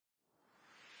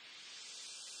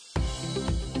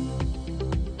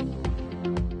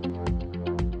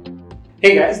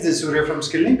Hey guys, this is Surya from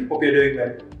Skill-Lync. Hope you're doing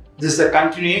well. This is a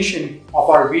continuation of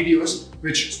our videos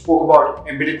which spoke about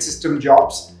embedded system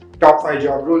jobs, top 5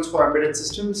 job roles for embedded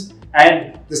systems,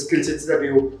 and the skill sets that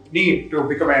you need to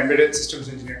become an embedded systems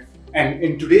engineer. And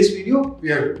in today's video,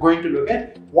 we are going to look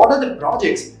at what are the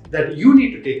projects that you need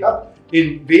to take up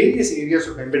in various areas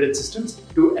of embedded systems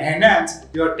to enhance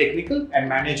your technical and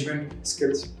management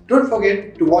skills. Don't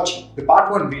forget to watch the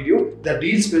part 1 video that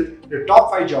deals with the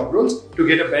top 5 job roles to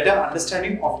get a better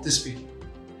understanding of this video.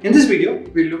 In this video,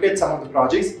 we'll look at some of the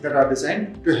projects that are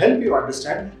designed to help you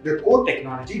understand the core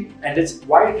technology and its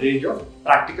wide range of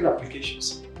practical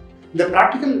applications. The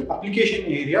practical application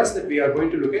areas that we are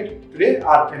going to look at today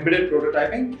are embedded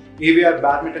prototyping, AVR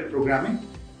bare metal programming,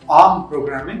 ARM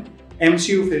programming,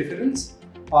 MCU peripherals,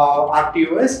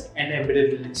 RTOS, and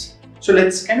embedded Linux. So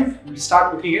let's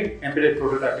start looking at embedded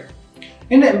prototyping.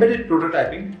 In embedded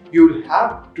prototyping, you will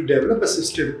have to develop a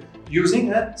system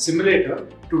using a simulator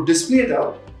to display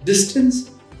the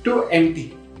distance to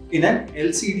empty in an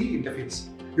LCD interface.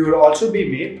 You will also be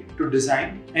made to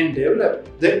design and develop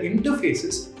the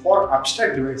interfaces for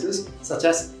abstract devices such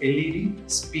as LED,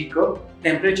 speaker,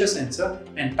 temperature sensor,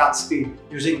 and touchscreen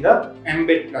using the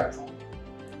MBED platform.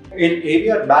 In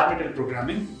AVR bare metal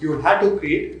programming, you will have to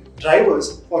create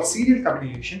drivers for serial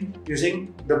communication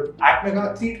using the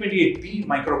ATMEGA 328P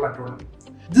microcontroller.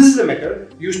 This is a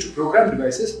method used to program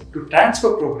devices to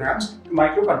transfer programs to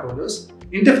microcontrollers,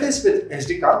 interface with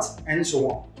SD cards, and so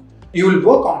on. You will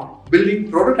work on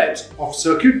building prototypes of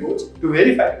circuit boards to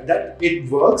verify that it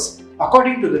works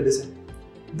according to the design.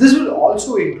 This will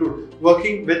also include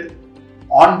working with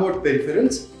onboard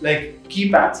peripherals like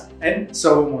keypads and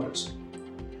servo motors.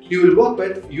 You will work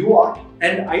with UART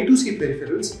and I2C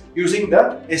peripherals using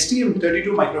the STM32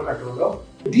 microcontroller.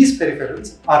 These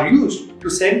peripherals are used to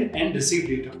send and receive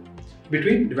data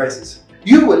between devices.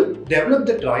 You will develop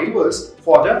the drivers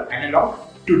for the analog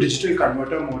to digital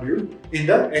converter module in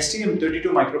the STM32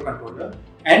 microcontroller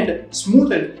and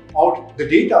smoothen out the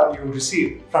data you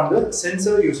receive from the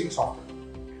sensor using software.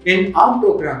 In ARM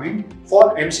programming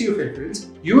for MCU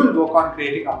peripherals, you will work on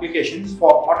creating applications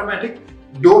for automatic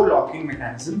door locking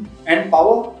mechanism and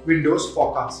power windows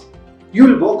for cars. You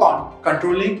will work on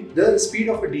controlling the speed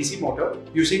of a DC motor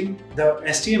using the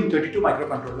STM32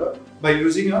 microcontroller by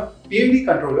using a PID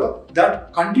controller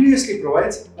that continuously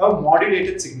provides a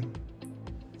modulated signal.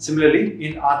 Similarly,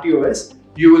 in RTOS,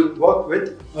 you will work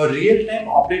with a real-time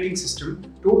operating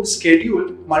system to schedule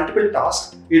multiple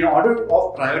tasks in order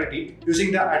of priority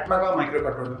using the ATMEGA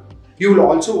microcontroller. You will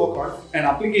also work on an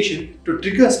application to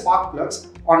trigger spark plugs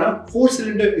on a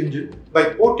 4-cylinder engine by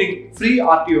porting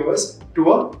FREE-RTOS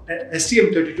to a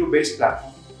STM32 based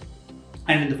platform.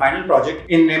 And in the final project,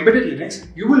 in embedded Linux,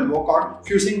 you will work on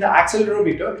fusing the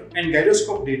accelerometer and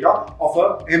gyroscope data of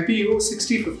a MPU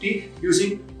 6050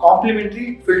 using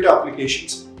complementary filter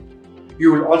applications.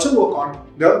 You will also work on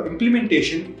the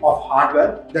implementation of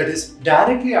hardware that is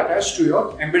directly attached to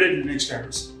your embedded Linux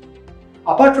drivers.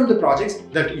 Apart from the projects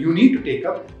that you need to take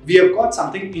up, we have got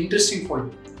something interesting for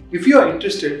you. If you are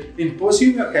interested in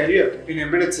pursuing a career in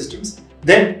embedded systems,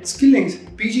 then Skill-Linc's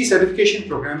PG certification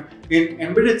program in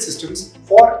embedded systems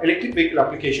for electric vehicle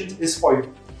applications is for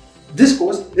you. This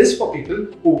course is for people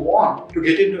who want to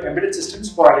get into embedded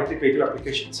systems for electric vehicle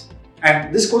applications.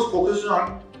 And this course focuses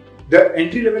on the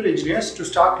entry-level engineers to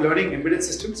start learning embedded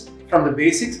systems from the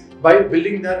basics by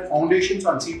building their foundations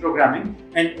on C programming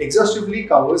and exhaustively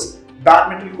covers bare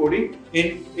metal coding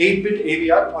in 8-bit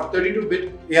AVR or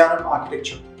 32-bit ARM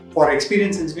architecture. For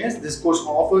experienced engineers, this course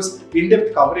offers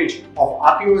in-depth coverage of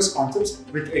RTOS concepts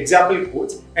with example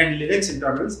codes and Linux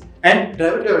internals and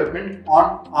driver development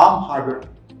on ARM hardware.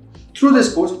 Through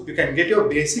this course, you can get your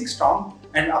basics strong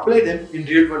and apply them in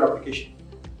real-world application.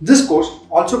 This course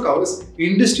also covers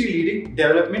industry-leading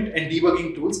development and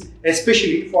debugging tools,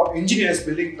 especially for engineers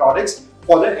building products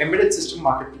for the embedded system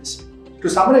marketplace. To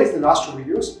summarize the last 2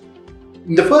 videos,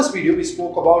 in the first video, we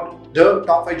spoke about the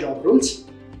top 5 job roles,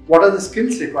 what are the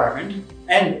skills requirement,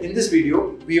 and in this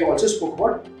video, we also spoke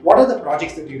about what are the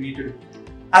projects that you need to do.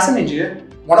 As an engineer,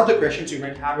 one of the questions you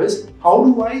might have is, how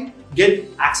do I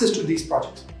get access to these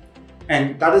projects?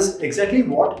 And that is exactly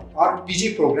what our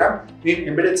PG program in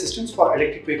embedded systems for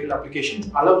electric vehicle applications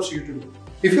allows you to do.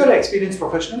 If you are an experienced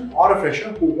professional or a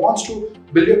fresher who wants to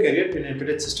build your career in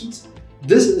embedded systems,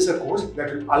 this is a course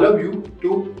that will allow you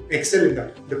to excel in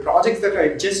that. The projects that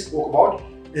I just spoke about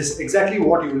is exactly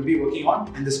what you will be working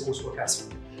on in this coursework as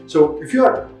well. So if you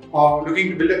are looking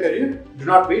to build a career, do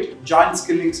not wait, join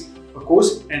Skill-Linc's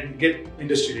course and get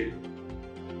industry ready.